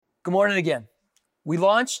Good morning again. We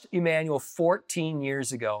launched Emmanuel 14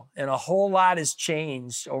 years ago, and a whole lot has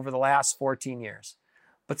changed over the last 14 years.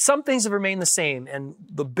 But some things have remained the same, and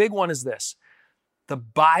the big one is this. The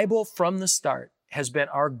Bible from the start has been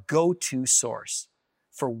our go-to source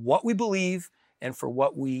for what we believe and for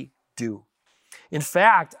what we do. In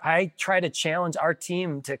fact, I try to challenge our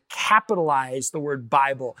team to capitalize the word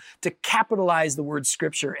Bible, to capitalize the word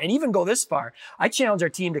Scripture, and even go this far. I challenge our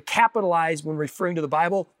team to capitalize, when referring to the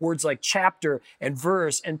Bible, words like chapter and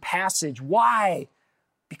verse and passage. Why?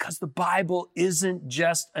 Because the Bible isn't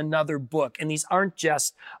just another book, and these aren't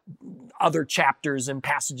just other chapters and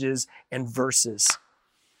passages and verses.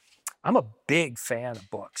 I'm a big fan of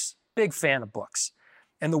books,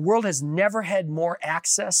 and the world has never had more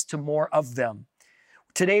access to more of them.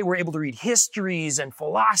 Today, we're able to read histories and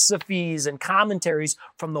philosophies and commentaries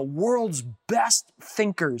from the world's best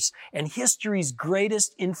thinkers and history's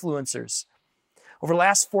greatest influencers. Over the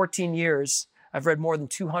last 14 years, I've read more than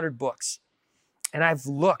 200 books, and I've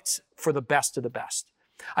looked for the best of the best.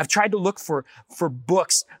 I've tried to look for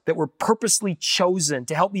books that were purposely chosen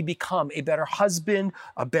to help me become a better husband,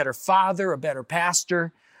 a better father, a better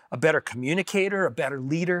pastor, a better communicator, a better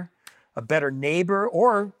leader, a better neighbor,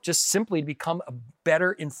 or just simply to become a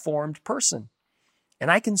better informed person.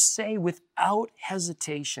 And I can say without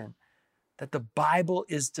hesitation that the Bible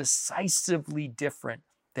is decisively different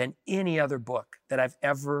than any other book that I've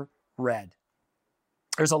ever read.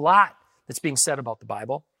 There's a lot that's being said about the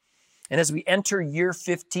Bible. And as we enter year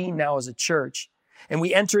 15 now as a church, and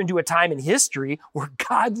we enter into a time in history where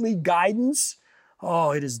godly guidance,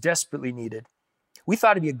 it is desperately needed. We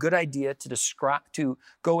thought it'd be a good idea to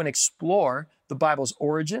go and explore the Bible's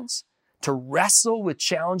origins, to wrestle with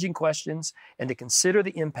challenging questions, and to consider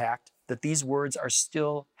the impact that these words are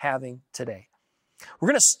still having today. We're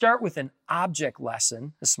going to start with an object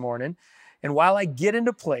lesson this morning. And while I get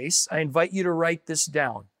into place, I invite you to write this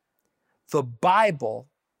down. The Bible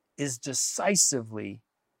is decisively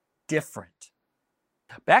different.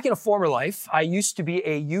 Back in a former life, I used to be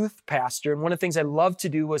a youth pastor, and one of the things I loved to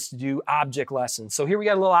do was to do object lessons. So here we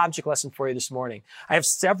got a little object lesson for you this morning. I have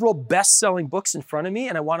several best-selling books in front of me,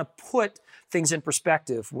 and I want to put things in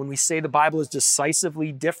perspective. When we say the Bible is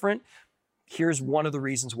decisively different, here's one of the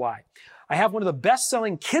reasons why. I have one of the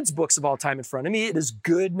best-selling kids' books of all time in front of me. It is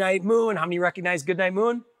Goodnight Moon. How many recognize Goodnight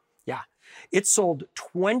Moon? Yeah. It sold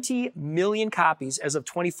 20 million copies as of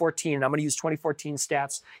 2014, and I'm going to use 2014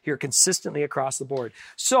 stats here consistently across the board.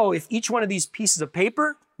 So if each one of these pieces of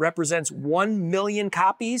paper represents 1 million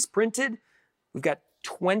copies printed, we've got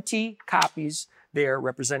 20 copies there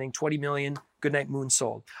representing 20 million Goodnight Moon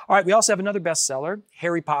sold. All right, we also have another bestseller,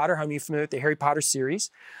 Harry Potter. How many of you are familiar with the Harry Potter series?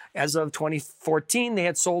 As of 2014, they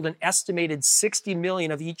had sold an estimated 60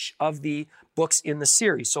 million of each of the books in the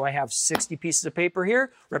series. So I have 60 pieces of paper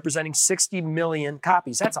here representing 60 million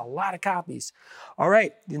copies. That's a lot of copies. All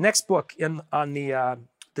right, the next book on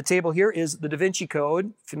the table here is The Da Vinci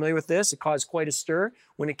Code. Familiar with this? It caused quite a stir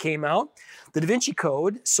when it came out. The Da Vinci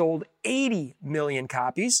Code sold 80 million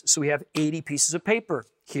copies, so we have 80 pieces of paper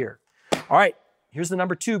here. All right, here's the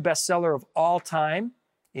number 2 bestseller of all time.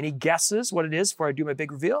 Any guesses what it is before I do my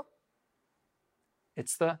big reveal?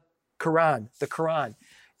 It's the Quran. The Quran.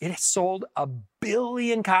 It sold 1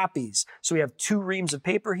 billion copies. So we have 2 reams of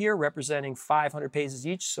paper here representing 500 pages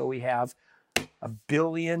each. So we have 1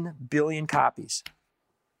 billion copies.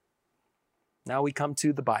 Now we come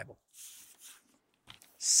to the Bible.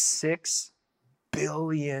 6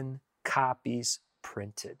 billion copies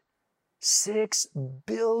printed. 6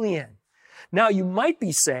 billion. Now you might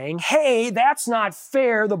be saying, hey, that's not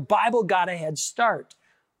fair. The Bible got a head start.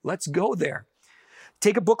 Let's go there.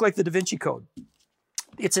 Take a book like the Da Vinci Code.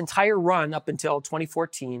 Its entire run up until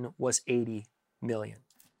 2014 was 80 million.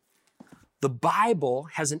 The Bible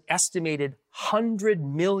has an estimated 100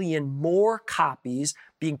 million more copies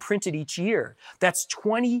being printed each year. That's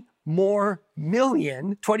 20 million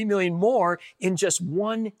more in just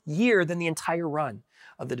 1 year than the entire run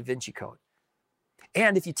of the Da Vinci Code.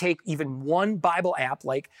 And if you take even one Bible app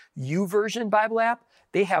like YouVersion Bible app,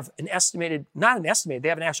 they have they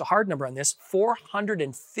have an actual hard number on this,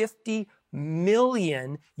 450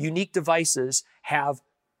 million unique devices have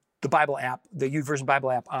the Bible app, the YouVersion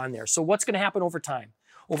Bible app on there. So what's going to happen over time?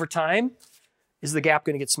 Over time, is the gap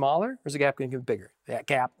going to get smaller or is the gap going to get bigger? That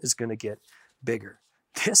gap is going to get bigger.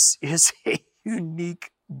 This is a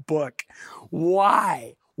unique book.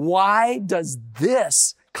 Why? Why does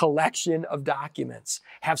this collection of documents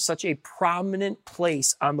have such a prominent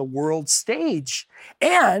place on the world stage?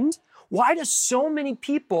 And why do so many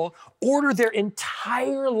people order their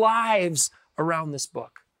entire lives around this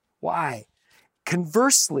book? Why?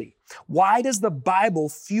 Conversely, Why does the Bible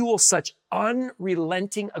fuel such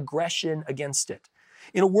unrelenting aggression against it?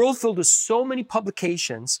 In a world filled with so many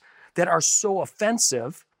publications that are so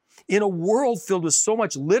offensive, in a world filled with so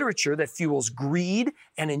much literature that fuels greed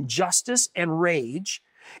and injustice and rage,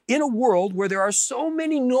 in a world where there are so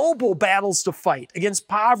many noble battles to fight against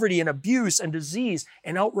poverty and abuse and disease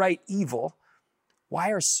and outright evil,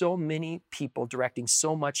 why are so many people directing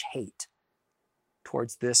so much hate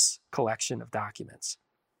towards this collection of documents?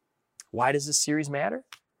 Why does this series matter?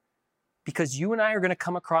 Because you and I are going to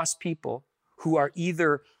come across people who are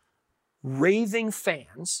either raving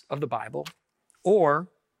fans of the Bible, or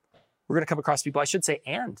we're going to come across people,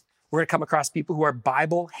 we're going to come across people who are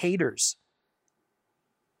Bible haters.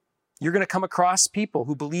 You're going to come across people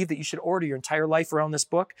who believe that you should order your entire life around this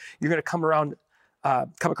book. You're going to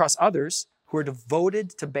come across others who are devoted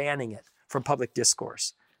to banning it from public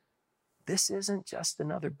discourse. This isn't just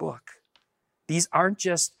another book. These aren't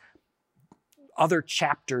just other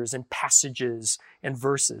chapters and passages and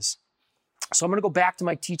verses. So I'm going to go back to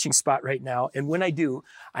my teaching spot right now. And when I do,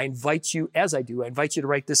 I invite you to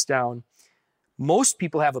write this down. Most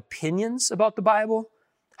people have opinions about the Bible.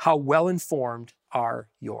 How well-informed are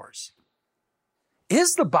yours?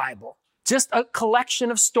 Is the Bible just a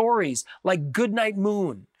collection of stories like Goodnight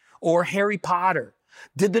Moon or Harry Potter?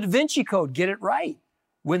 Did the Da Vinci Code get it right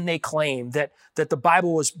when they claim that the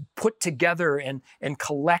Bible was put together and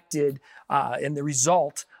collected and the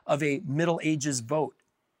result of a Middle Ages vote?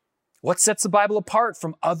 What sets the Bible apart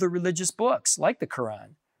from other religious books like the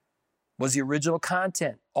Quran? Was the original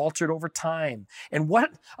content altered over time? And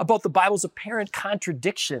what about the Bible's apparent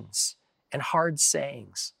contradictions and hard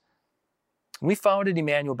sayings? We founded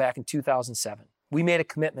Emmanuel back in 2007. We made a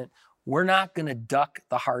commitment. We're not going to duck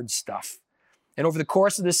the hard stuff. And over the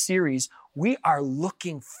course of this series, we are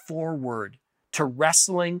looking forward to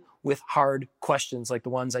wrestling with hard questions like the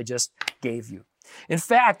ones I just gave you. In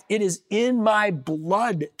fact, it is in my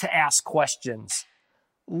blood to ask questions.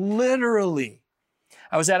 Literally.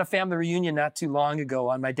 I was at a family reunion not too long ago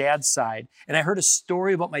on my dad's side, and I heard a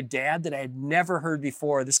story about my dad that I had never heard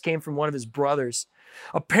before. This came from one of his brothers.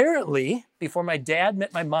 Apparently, before my dad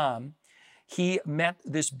met my mom, he met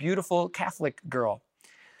this beautiful Catholic girl.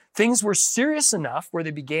 Things were serious enough where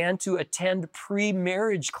they began to attend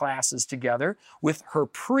pre-marriage classes together with her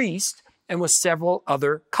priest and with several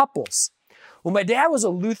other couples. Well, my dad was a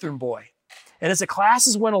Lutheran boy. And as the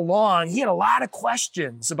classes went along, he had a lot of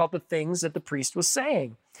questions about the things that the priest was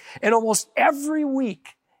saying. And almost every week,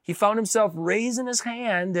 he found himself raising his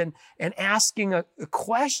hand and asking a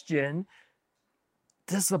question.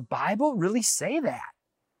 Does the Bible really say that?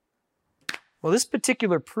 Well, this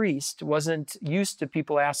particular priest wasn't used to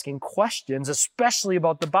people asking questions, especially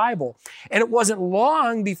about the Bible. And it wasn't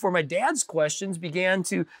long before my dad's questions began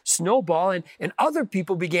to snowball and other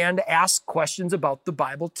people began to ask questions about the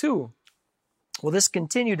Bible too. Well, this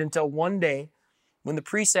continued until one day when the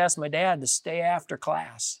priest asked my dad to stay after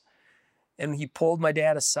class. And he pulled my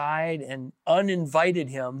dad aside and uninvited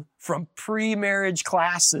him from pre-marriage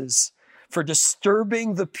classes for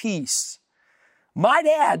disturbing the peace. My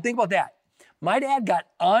dad, think about that. My dad got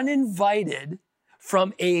uninvited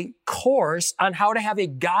from a course on how to have a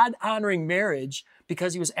God-honoring marriage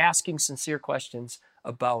because he was asking sincere questions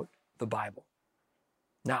about the Bible.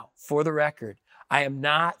 Now, for the record, I am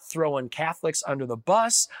not throwing Catholics under the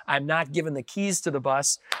bus. I'm not giving the keys to the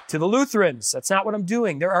bus to the Lutherans. That's not what I'm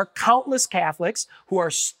doing. There are countless Catholics who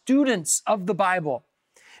are students of the Bible.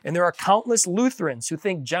 And there are countless Lutherans who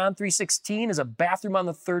think John 3:16 is a bathroom on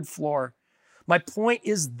the third floor. My point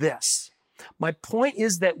is this. My point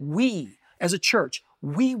is that we, as a church,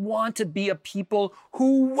 we want to be a people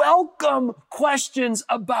who welcome questions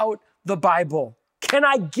about the Bible. Can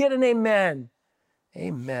I get an amen?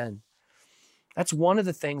 Amen. That's one of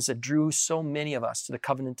the things that drew so many of us to the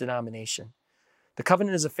Covenant denomination. The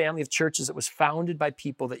Covenant is a family of churches that was founded by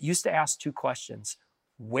people that used to ask two questions.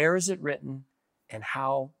 Where is it written? And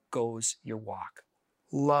how goes your walk?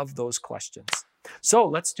 Love those questions. So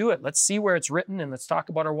let's do it. Let's see where it's written and let's talk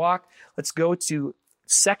about our walk. Let's go to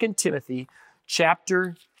 2 Timothy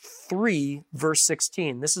chapter 3, verse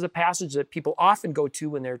 16. This is a passage that people often go to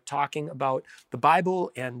when they're talking about the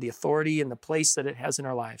Bible and the authority and the place that it has in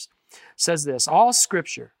our lives. It says this, all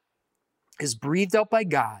scripture is breathed out by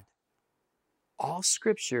God. All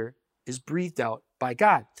scripture is breathed out by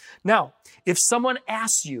God. Now, if someone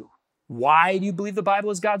asks you, why do you believe the Bible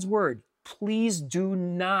is God's word? Please do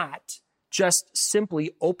not just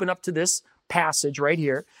simply open up to this passage right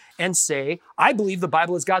here and say, I believe the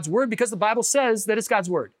Bible is God's word because the Bible says that it's God's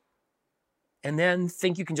word. And then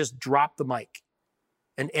think you can just drop the mic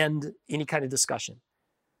and end any kind of discussion.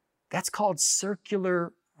 That's called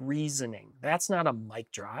circular reasoning. That's not a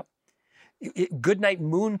mic drop. Goodnight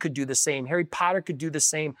Moon could do the same. Harry Potter could do the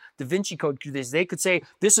same. Da Vinci Code could do this. They could say,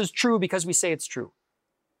 this is true because we say it's true.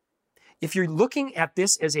 If you're looking at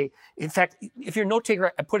this as in fact, if you're a note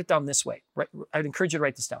taker, I put it down this way. Right? I'd encourage you to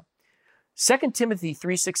write this down. 2 Timothy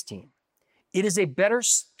 3:16. It is a better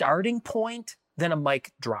starting point than a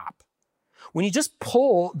mic drop. When you just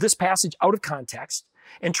pull this passage out of context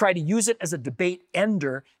and try to use it as a debate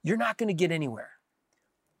ender, you're not going to get anywhere.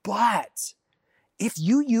 But if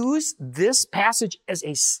you use this passage as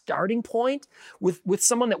a starting point with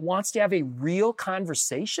someone that wants to have a real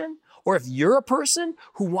conversation, or if you're a person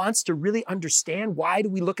who wants to really understand why do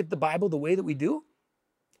we look at the Bible the way that we do,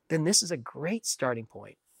 then this is a great starting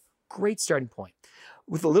point. Great starting point.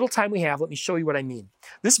 With the little time we have, let me show you what I mean.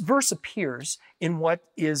 This verse appears in what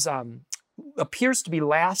appears to be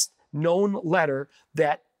last known letter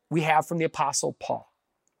that we have from the Apostle Paul.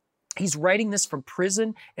 He's writing this from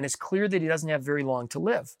prison, and it's clear that he doesn't have very long to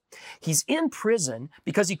live. He's in prison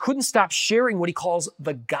because he couldn't stop sharing what he calls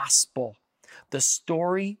the gospel, the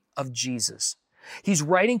story of Jesus. He's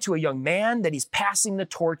writing to a young man that he's passing the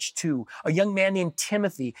torch to, a young man named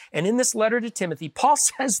Timothy. And in this letter to Timothy, Paul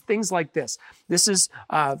says things like this. This is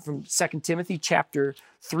from 2 Timothy chapter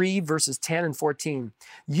 3, verses 10 and 14.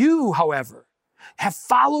 You, however, have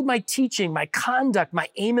followed my teaching, my conduct, my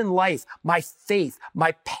aim in life, my faith,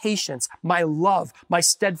 my patience, my love, my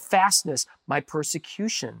steadfastness, my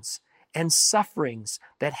persecutions and sufferings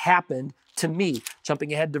that happened to me.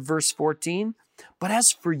 Jumping ahead to verse 14. But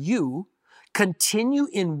as for you, continue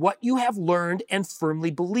in what you have learned and firmly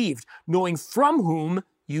believed, knowing from whom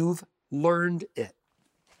you've learned it.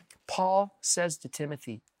 Paul says to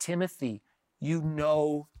Timothy, Timothy, you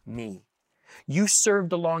know me. You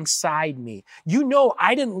served alongside me. You know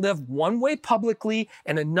I didn't live one way publicly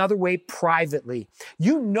and another way privately.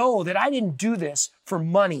 You know that I didn't do this for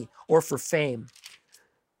money or for fame.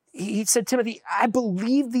 He said, Timothy, I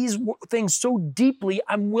believe these things so deeply,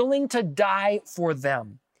 I'm willing to die for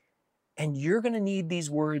them. And you're going to need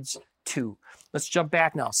these words too. Let's jump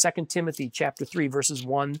back now. 2 Timothy chapter 3, verses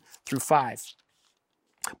 1 through 5.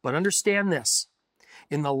 But understand this,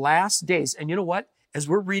 in the last days, and you know what? As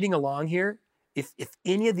we're reading along here, if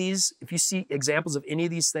any of these, if you see examples of any of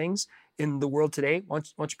these things in the world today, why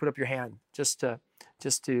don't you put up your hand just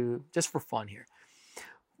for fun here.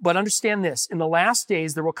 But understand this, in the last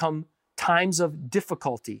days, there will come times of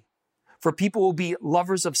difficulty, for people will be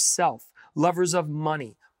lovers of self, lovers of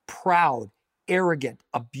money, proud, arrogant,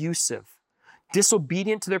 abusive,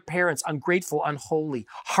 disobedient to their parents, ungrateful, unholy,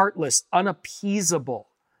 heartless, unappeasable,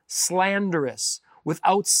 slanderous,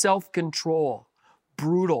 without self-control,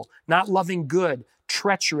 brutal, not loving good,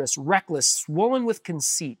 treacherous, reckless, swollen with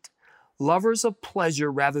conceit, lovers of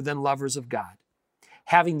pleasure rather than lovers of God,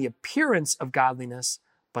 having the appearance of godliness,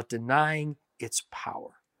 but denying its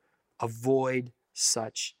power. Avoid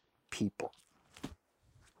such people.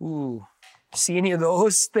 Ooh, see any of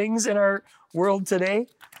those things in our world today?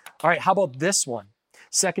 All right, how about this one?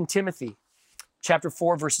 2 Timothy chapter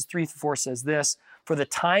 4, verses 3 through 4 says this, for the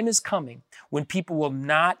time is coming when people will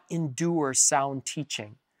not endure sound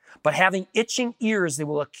teaching, but having itching ears, they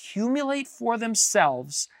will accumulate for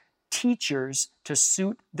themselves teachers to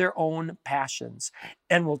suit their own passions,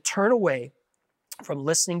 and will turn away from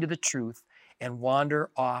listening to the truth and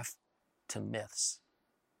wander off to myths.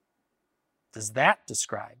 Does that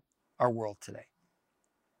describe our world today?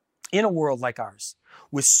 In a world like ours,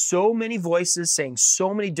 with so many voices saying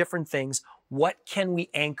so many different things, what can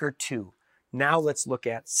we anchor to? Now let's look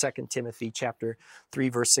at 2 Timothy chapter 3,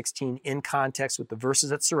 verse 16 in context with the verses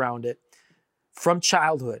that surround it. From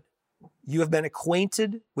childhood, you have been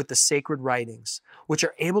acquainted with the sacred writings, which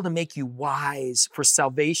are able to make you wise for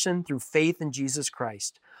salvation through faith in Jesus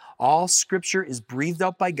Christ. All scripture is breathed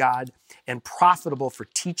out by God and profitable for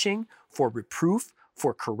teaching, for reproof,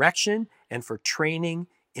 for correction, and for training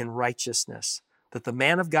in righteousness, that the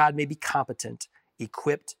man of God may be competent,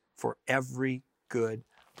 equipped for every good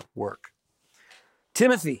work.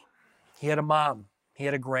 Timothy, he had a mom, he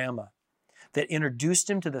had a grandma that introduced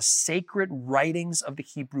him to the sacred writings of the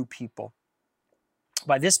Hebrew people.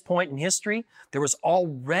 By this point in history, there was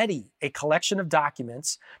already a collection of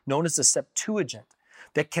documents known as the Septuagint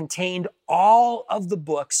that contained all of the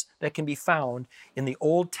books that can be found in the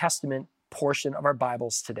Old Testament portion of our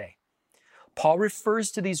Bibles today. Paul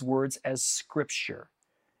refers to these words as scripture,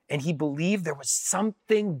 and he believed there was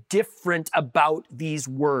something different about these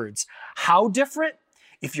words. How different?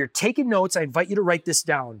 If you're taking notes, I invite you to write this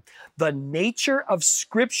down. The nature of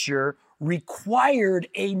scripture required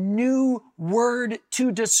a new word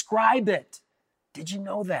to describe it. Did you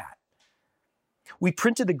know that? We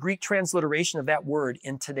printed the Greek transliteration of that word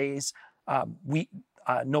in today's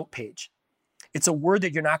note page. It's a word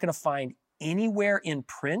that you're not going to find anywhere in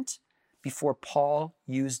print before Paul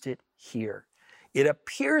used it here. It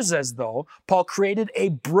appears as though Paul created a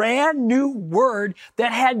brand new word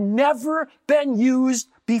that had never been used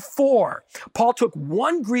before. Paul took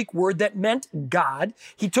one Greek word that meant God.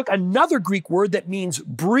 He took another Greek word that means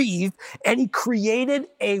breathed, and he created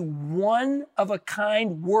a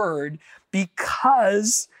one-of-a-kind word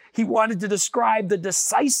because he wanted to describe the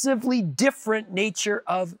decisively different nature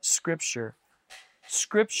of Scripture.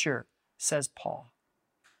 Scripture, says Paul,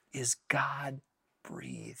 is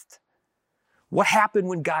God-breathed. What happened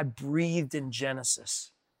when God breathed in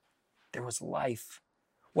Genesis? There was life.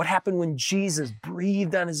 What happened when Jesus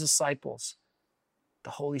breathed on his disciples?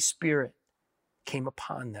 The Holy Spirit came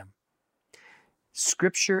upon them.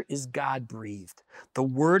 Scripture is God-breathed. The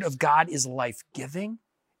Word of God is life-giving,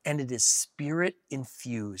 and it is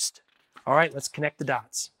Spirit-infused. All right, let's connect the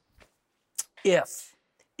dots. If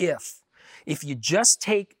you just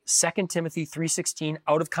take 2 Timothy 3:16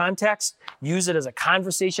 out of context, use it as a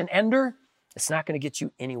conversation ender, it's not going to get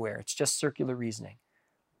you anywhere. It's just circular reasoning.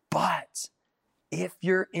 But if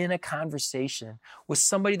you're in a conversation with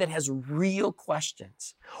somebody that has real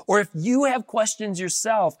questions, or if you have questions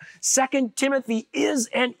yourself, 2 Timothy is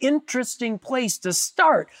an interesting place to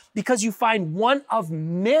start because you find one of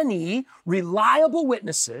many reliable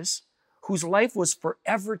witnesses whose life was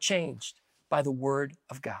forever changed by the Word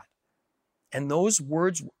of God. And those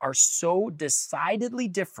words are so decidedly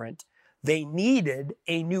different, they needed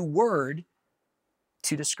a new word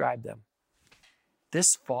to describe them.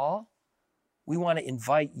 This fall, we want to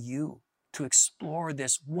invite you to explore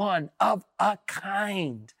this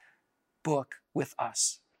one-of-a-kind book with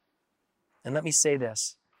us. And let me say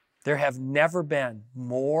this, there have never been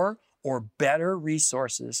more or better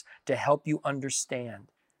resources to help you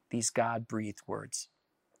understand these God-breathed words.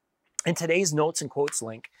 In today's notes and quotes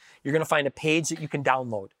link, you're going to find a page that you can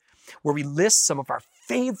download where we list some of our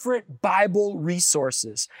favorite Bible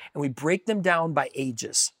resources and we break them down by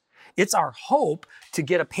ages. It's our hope to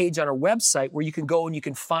get a page on our website where you can go and you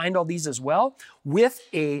can find all these as well with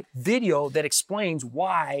a video that explains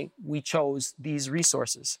why we chose these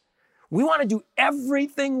resources. We want to do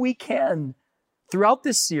everything we can throughout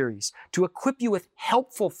this series to equip you with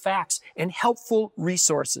helpful facts and helpful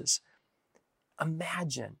resources.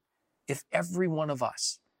 Imagine if every one of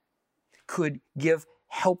us could give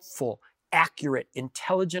helpful, accurate,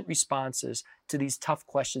 intelligent responses to these tough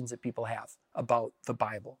questions that people have about the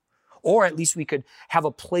Bible. Or at least we could have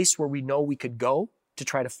a place where we know we could go to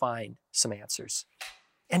try to find some answers.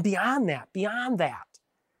 And beyond that,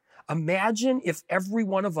 imagine if every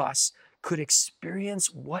one of us could experience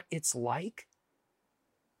what it's like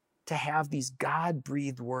to have these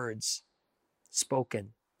God-breathed words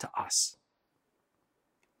spoken to us.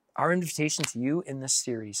 Our invitation to you in this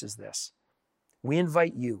series is this. We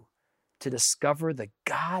invite you to discover the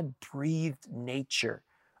God-breathed nature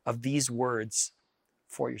of these words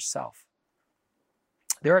for yourself.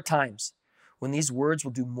 There are times when these words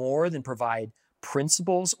will do more than provide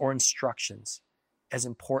principles or instructions, as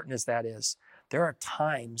important as that is. There are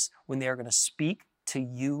times when they are going to speak to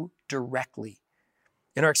you directly.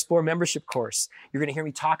 In our Explore membership course, you're going to hear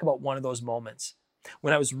me talk about one of those moments.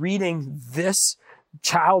 When I was reading this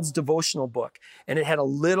child's devotional book, and it had a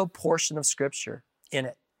little portion of Scripture in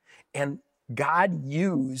it, and God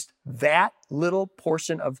used that little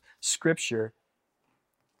portion of Scripture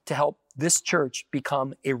to help this church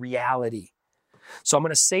become a reality. So I'm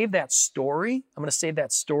going to save that story.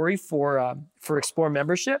 For Explore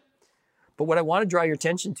membership. But what I want to draw your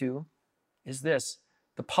attention to is this: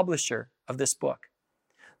 the publisher of this book.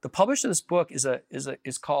 The publisher of this book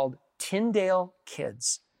is called Tyndale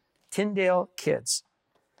Kids. Tyndale Kids.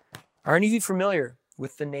 Are any of you familiar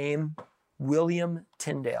with the name William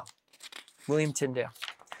Tyndale? William Tyndale.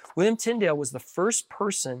 William Tyndale was the first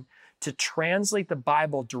person to translate the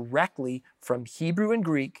Bible directly from Hebrew and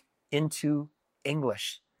Greek into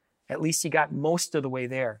English. At least he got most of the way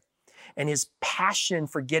there. And his passion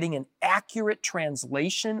for getting an accurate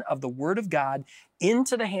translation of the Word of God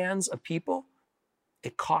into the hands of people,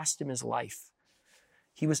 it cost him his life.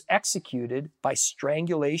 He was executed by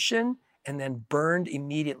strangulation and then burned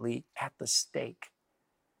immediately at the stake.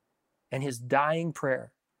 And his dying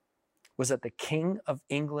prayer was that the King of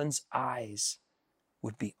England's eyes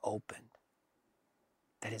would be opened.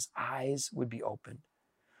 That his eyes would be opened.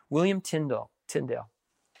 William Tyndale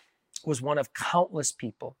was one of countless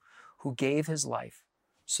people who gave his life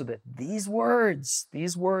so that these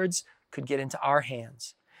words could get into our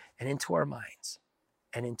hands and into our minds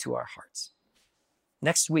and into our hearts.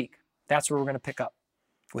 Next week, That's where we're going to pick up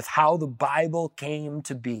with how the Bible came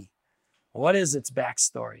to be. What is its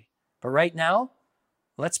backstory? But right now,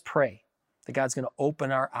 let's pray that God's going to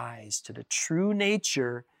open our eyes to the true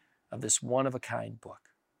nature of this one-of-a-kind book.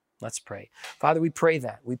 Let's pray. Father, we pray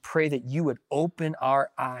that. We pray that you would open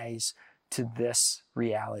our eyes to this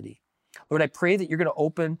reality. Lord, I pray that you're going to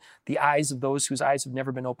open the eyes of those whose eyes have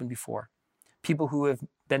never been opened before. People who have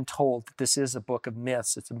been told that this is a book of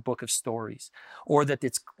myths, it's a book of stories, or that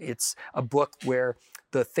it's a book where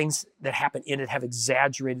the things that happen in it have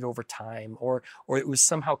exaggerated over time, or it was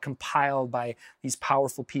somehow compiled by these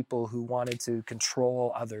powerful people who wanted to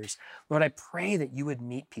control others. Lord, I pray that you would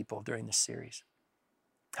meet people during this series.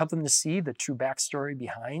 Help them to see the true backstory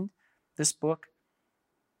behind this book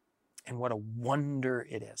and what a wonder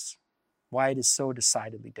it is, why it is so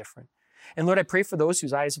decidedly different. And Lord, I pray for those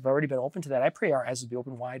whose eyes have already been open to that. I pray our eyes will be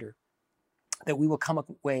open wider, that we will come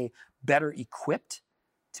away better equipped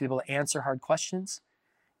to be able to answer hard questions.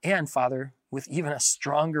 And Father, with even a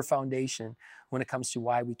stronger foundation when it comes to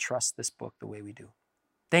why we trust this book the way we do.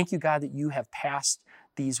 Thank you, God, that you have passed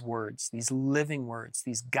these words, these living words,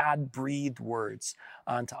 these God-breathed words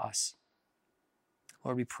onto us.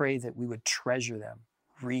 Lord, we pray that we would treasure them,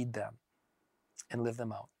 read them, and live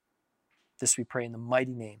them out. This we pray in the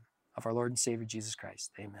mighty name of our Lord and Savior, Jesus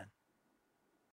Christ. Amen.